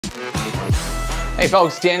Hey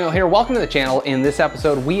folks, Daniel here. Welcome to the channel. In this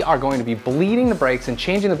episode, we are going to be bleeding the brakes and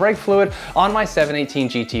changing the brake fluid on my 718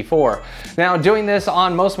 GT4. Now, doing this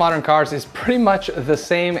on most modern cars is pretty much the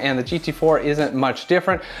same, and the GT4 isn't much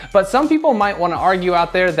different, but some people might want to argue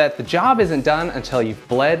out there that the job isn't done until you've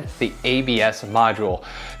bled the ABS module.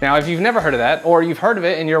 Now, if you've never heard of that, or you've heard of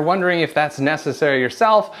it and you're wondering if that's necessary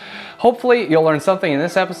yourself, hopefully you'll learn something in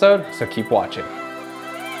this episode, so keep watching.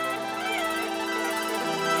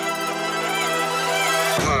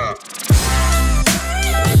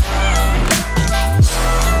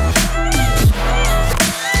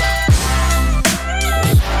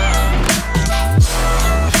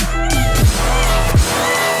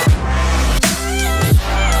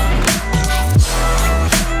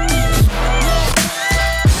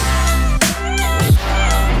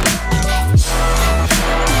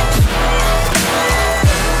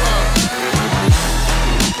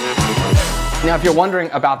 Now, if you're wondering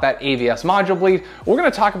about that ABS module bleed, we're gonna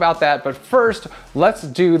talk about that, but first, let's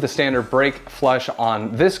do the standard brake flush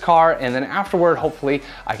on this car, and then afterward, hopefully,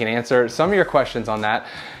 I can answer some of your questions on that.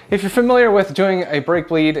 If you're familiar with doing a brake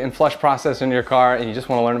bleed and flush process in your car, and you just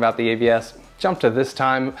wanna learn about the ABS, jump to this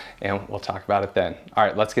time, and we'll talk about it then. All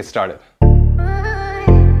right, let's get started.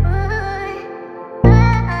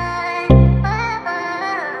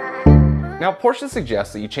 Now, Porsche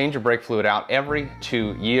suggests that you change your brake fluid out every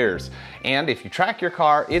 2 years. And if you track your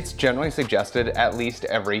car, it's generally suggested at least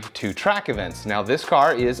every 2 track events. Now, this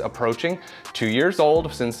car is approaching 2 years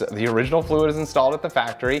old since the original fluid is installed at the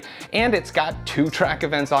factory, and it's got 2 track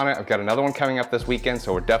events on it. I've got another one coming up this weekend,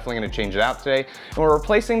 so we're definitely gonna change it out today. And we're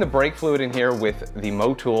replacing the brake fluid in here with the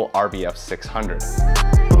Motul RBF 600.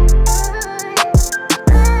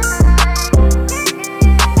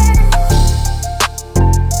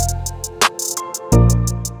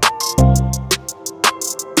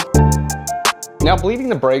 Now, bleeding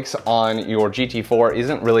the brakes on your GT4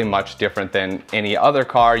 isn't really much different than any other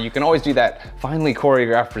car. You can always do that finely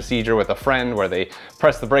choreographed procedure with a friend where they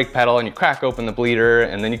press the brake pedal and you crack open the bleeder,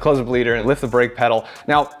 and then you close the bleeder and lift the brake pedal.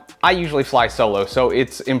 Now, I usually fly solo, so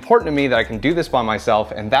it's important to me that I can do this by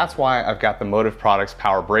myself, and that's why I've got the Motiv Products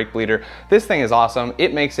Power Brake Bleeder. This thing is awesome.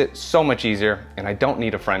 It makes it so much easier, and I don't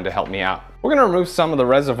need a friend to help me out. We're gonna remove some of the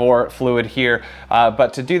reservoir fluid here,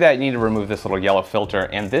 but to do that, you need to remove this little yellow filter,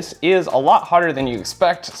 and this is a lot harder than you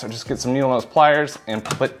expect, so just get some needle nose pliers and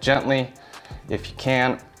pull it gently if you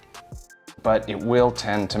can, but it will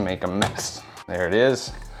tend to make a mess. There it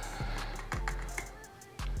is.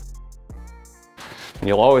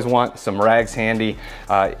 You'll always want some rags handy.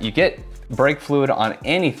 You get brake fluid on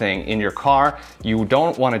anything in your car, you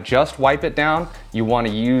don't want to just wipe it down, you want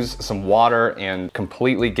to use some water and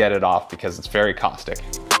completely get it off because it's very caustic.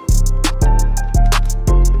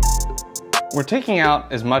 We're taking out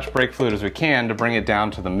as much brake fluid as we can to bring it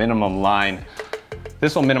down to the minimum line.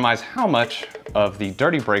 This will minimize how much of the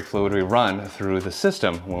dirty brake fluid we run through the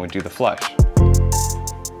system when we do the flush.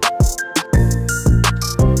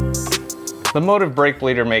 The Motiv brake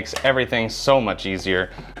bleeder makes everything so much easier.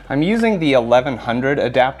 I'm using the 1100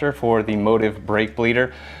 adapter for the Motiv brake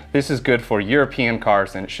bleeder. This is good for European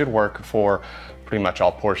cars, and it should work for pretty much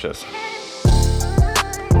all Porsches.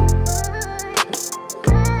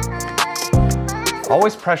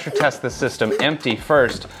 Always pressure test the system empty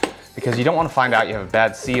first, because you don't want to find out you have a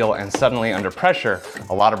bad seal and suddenly under pressure,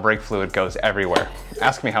 a lot of brake fluid goes everywhere.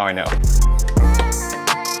 Ask me how I know.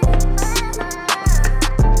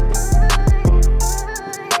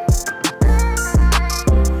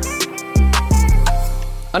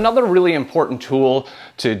 Another really important tool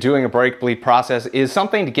to doing a brake bleed process is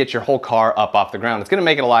something to get your whole car up off the ground. It's gonna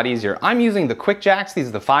make it a lot easier. I'm using the quick jacks. These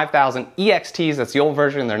are the 5000 EXTs. That's the old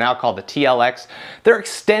version. They're now called the TLX. They're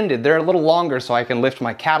extended. They're a little longer so I can lift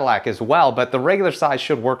my Cadillac as well, but the regular size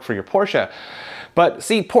should work for your Porsche. But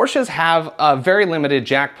see, Porsches have very limited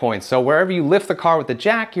jack points, so wherever you lift the car with the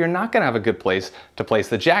jack, you're not gonna have a good place to place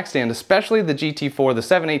the jack stand, especially the GT4. The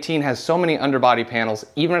 718 has so many underbody panels,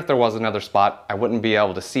 even if there was another spot, I wouldn't be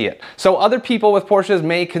able to see it. So other people with Porsches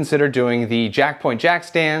may consider doing the jack point jack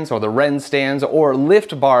stands or the Ren stands or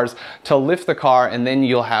lift bars to lift the car, and then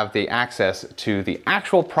you'll have the access to the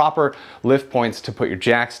actual proper lift points to put your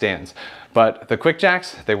jack stands. But the quick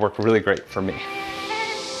jacks, they work really great for me.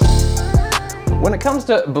 When it comes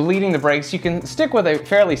to bleeding the brakes, you can stick with a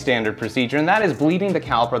fairly standard procedure, and that is bleeding the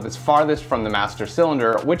caliper that's farthest from the master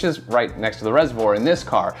cylinder, which is right next to the reservoir in this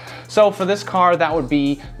car. So for this car, that would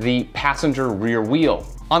be the passenger rear wheel.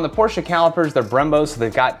 On the Porsche calipers, they're Brembos, so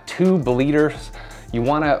they've got 2 bleeders. You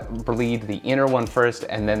want to bleed the inner one first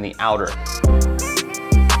and then the outer.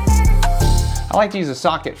 I like to use a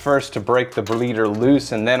socket first to break the bleeder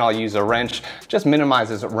loose, and then I'll use a wrench. Just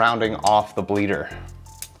minimizes rounding off the bleeder.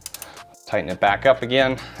 Tighten it back up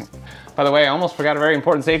again. By the way, I almost forgot a very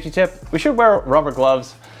important safety tip. We should wear rubber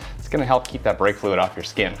gloves. It's gonna help keep that brake fluid off your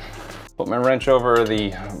skin. Put my wrench over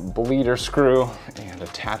the bleeder screw and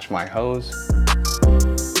attach my hose.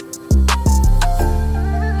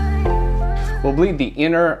 We'll bleed the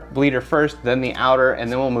inner bleeder first, then the outer,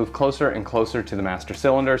 and then we'll move closer and closer to the master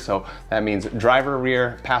cylinder. So that means driver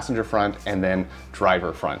rear, passenger front, and then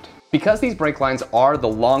driver front. Because these brake lines are the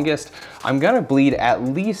longest, I'm gonna bleed at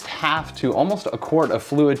least half to almost a quart of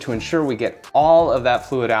fluid to ensure we get all of that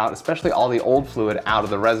fluid out, especially all the old fluid out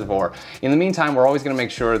of the reservoir. In the meantime, we're always gonna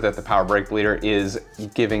make sure that the power brake bleeder is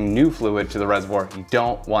giving new fluid to the reservoir. You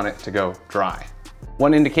don't want it to go dry.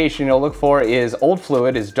 One indication you'll look for is old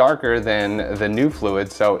fluid is darker than the new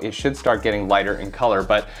fluid, so it should start getting lighter in color,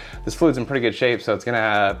 but this fluid's in pretty good shape, so it's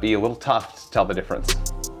gonna be a little tough to tell the difference.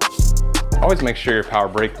 Always make sure your power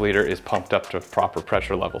brake bleeder is pumped up to proper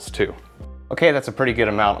pressure levels too. Okay, that's a pretty good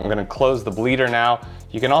amount. I'm gonna close the bleeder now.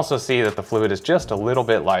 You can also see that the fluid is just a little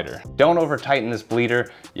bit lighter. Don't over tighten this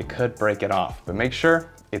bleeder. You could break it off, but make sure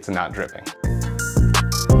it's not dripping.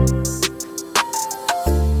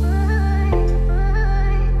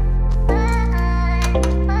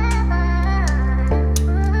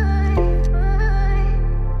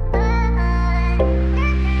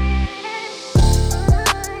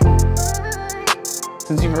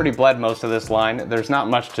 Since you've already bled most of this line, there's not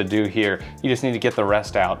much to do here. You just need to get the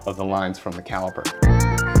rest out of the lines from the caliper.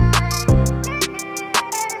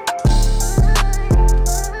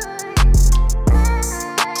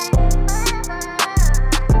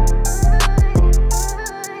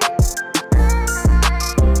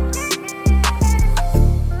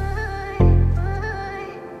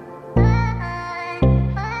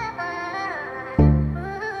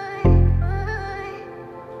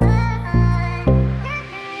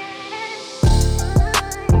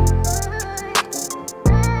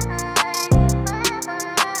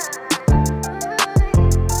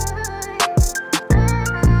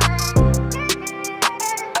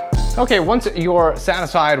 Okay, once you're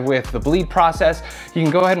satisfied with the bleed process, you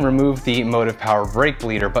can go ahead and remove the motive power brake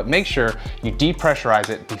bleeder, but make sure you depressurize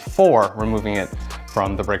it before removing it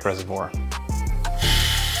from the brake reservoir.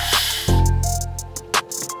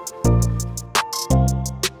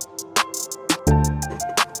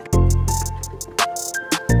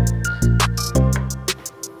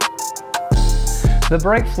 The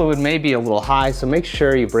brake fluid may be a little high, so make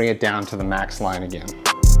sure you bring it down to the max line again.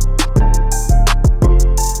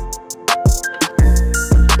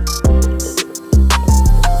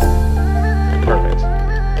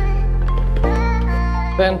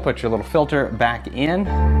 Then put your little filter back in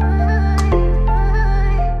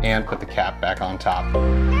and put the cap back on top.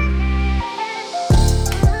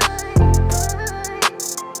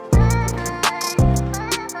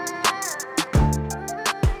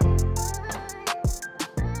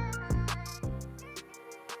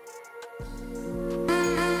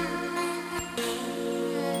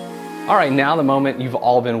 All right, now the moment you've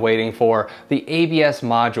all been waiting for, the ABS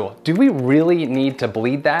module. Do we really need to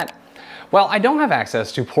bleed that? Well, I don't have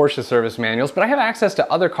access to Porsche service manuals, but I have access to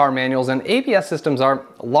other car manuals, and ABS systems are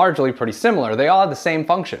largely pretty similar. They all have the same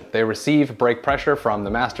function. They receive brake pressure from the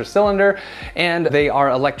master cylinder, and they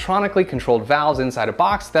are electronically controlled valves inside a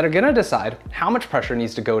box that are gonna decide how much pressure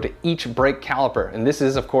needs to go to each brake caliper. And this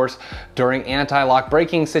is, of course, during anti-lock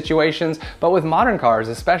braking situations, but with modern cars,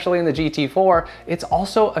 especially in the GT4, it's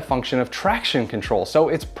also a function of traction control. So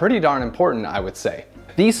it's pretty darn important, I would say.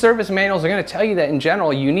 These service manuals are going to tell you that in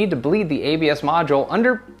general, you need to bleed the ABS module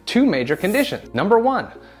under two major conditions. Number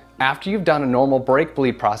one, after you've done a normal brake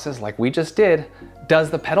bleed process like we just did, does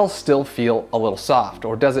the pedal still feel a little soft,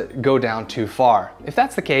 or does it go down too far? If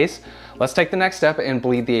that's the case, let's take the next step and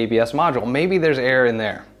bleed the ABS module. Maybe there's air in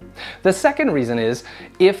there. The second reason is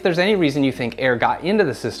if there's any reason you think air got into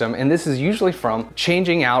the system, and this is usually from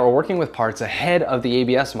changing out or working with parts ahead of the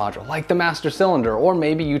ABS module, like the master cylinder, or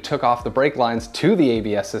maybe you took off the brake lines to the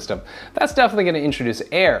ABS system. That's definitely going to introduce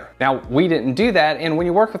air. Now, we didn't do that, and when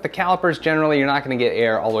you work with the calipers, generally you're not going to get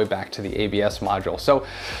air all the way back to the ABS module. So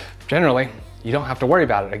generally, you don't have to worry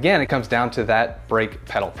about it. Again, it comes down to that brake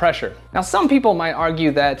pedal pressure. Now, some people might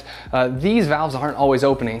argue that these valves aren't always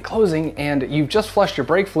opening and closing, and you've just flushed your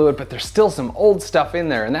brake fluid, but there's still some old stuff in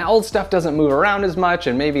there, and that old stuff doesn't move around as much,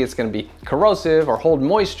 and maybe it's gonna be corrosive or hold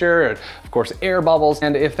moisture, and of course air bubbles.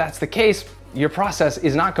 And if that's the case, your process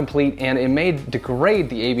is not complete, and it may degrade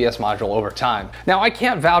the ABS module over time. Now, I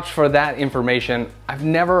can't vouch for that information. I've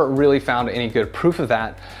never really found any good proof of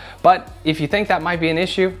that, but if you think that might be an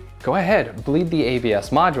issue, go ahead, bleed the ABS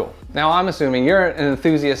module. Now I'm assuming you're an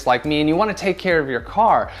enthusiast like me and you want to take care of your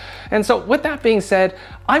car. And so with that being said,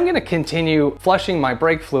 I'm going to continue flushing my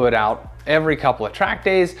brake fluid out every couple of track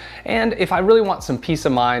days, and if I really want some peace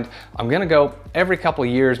of mind, I'm gonna go every couple of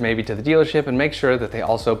years maybe to the dealership and make sure that they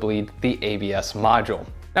also bleed the ABS module.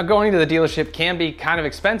 Now, going to the dealership can be kind of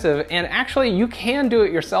expensive, and actually you can do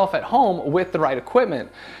it yourself at home with the right equipment.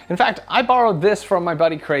 In fact, I borrowed this from my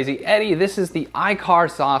buddy Crazy Eddie. This is the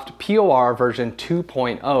iCarsoft POR version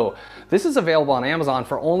 2.0. This is available on Amazon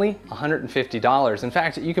for only $150. In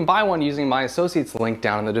fact, you can buy one using my associate's link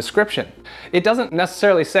down in the description. It doesn't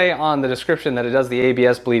necessarily say on the description that it does the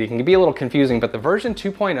ABS bleed. It can be a little confusing, but the version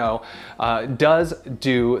 2.0 does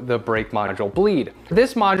do the brake module bleed.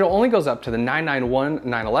 This module only goes up to the 991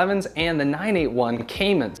 911s and the 981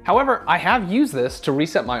 Caymans. However, I have used this to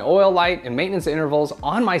reset my oil light and maintenance intervals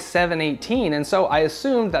on my 718, and so I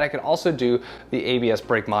assumed that I could also do the ABS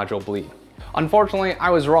brake module bleed. Unfortunately,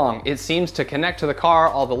 I was wrong. It seems to connect to the car,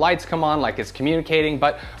 all the lights come on like it's communicating,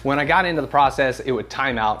 but when I got into the process, it would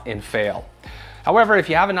time out and fail. However, if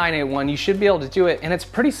you have a 981, you should be able to do it, and it's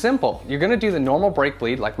pretty simple. You're gonna do the normal brake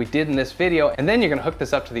bleed like we did in this video, and then you're gonna hook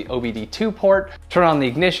this up to the OBD2 port, turn on the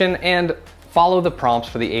ignition, and follow the prompts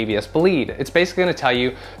for the ABS bleed. It's basically gonna tell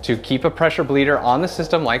you to keep a pressure bleeder on the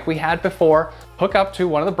system like we had before, hook up to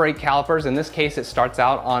one of the brake calipers. In this case, it starts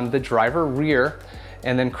out on the driver rear,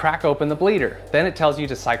 and then crack open the bleeder. Then it tells you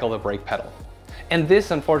to cycle the brake pedal. And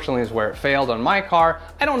this, unfortunately, is where it failed on my car.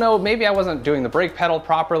 I don't know, maybe I wasn't doing the brake pedal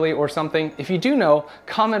properly or something. If you do know,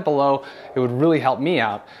 comment below. It would really help me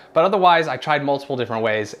out. But otherwise, I tried multiple different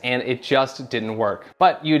ways and it just didn't work.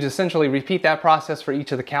 But you'd essentially repeat that process for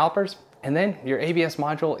each of the calipers, and then your ABS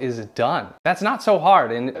module is done. That's not so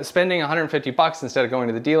hard, and spending 150 bucks instead of going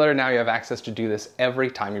to the dealer, now you have access to do this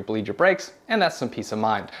every time you bleed your brakes, and that's some peace of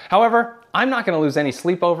mind. However, I'm not gonna lose any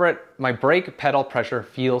sleep over it. My brake pedal pressure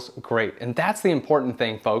feels great, and that's the important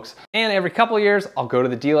thing, folks. And every couple of years, I'll go to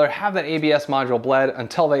the dealer, have that ABS module bled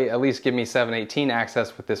until they at least give me 718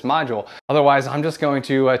 access with this module. Otherwise, I'm just going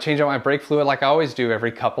to change out my brake fluid like I always do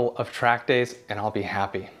every couple of track days, and I'll be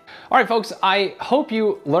happy. All right, folks, I hope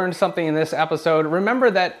you learned something in this episode. Remember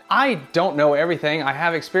that I don't know everything. I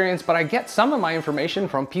have experience, but I get some of my information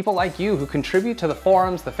from people like you who contribute to the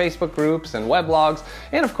forums, the Facebook groups, and weblogs,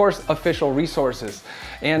 and of course, official resources.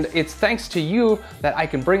 And it's thanks to you that I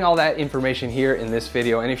can bring all that information here in this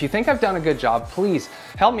video. And if you think I've done a good job, please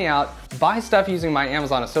help me out. Buy stuff using my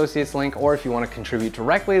Amazon Associates link, or if you want to contribute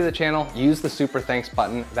directly to the channel, use the Super Thanks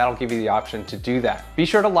button. That'll give you the option to do that. Be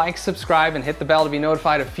sure to like, subscribe, and hit the bell to be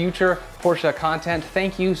notified of future Porsche content.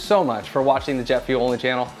 Thank you so much for watching the Jet Fuel Only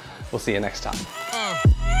channel. We'll see you next time.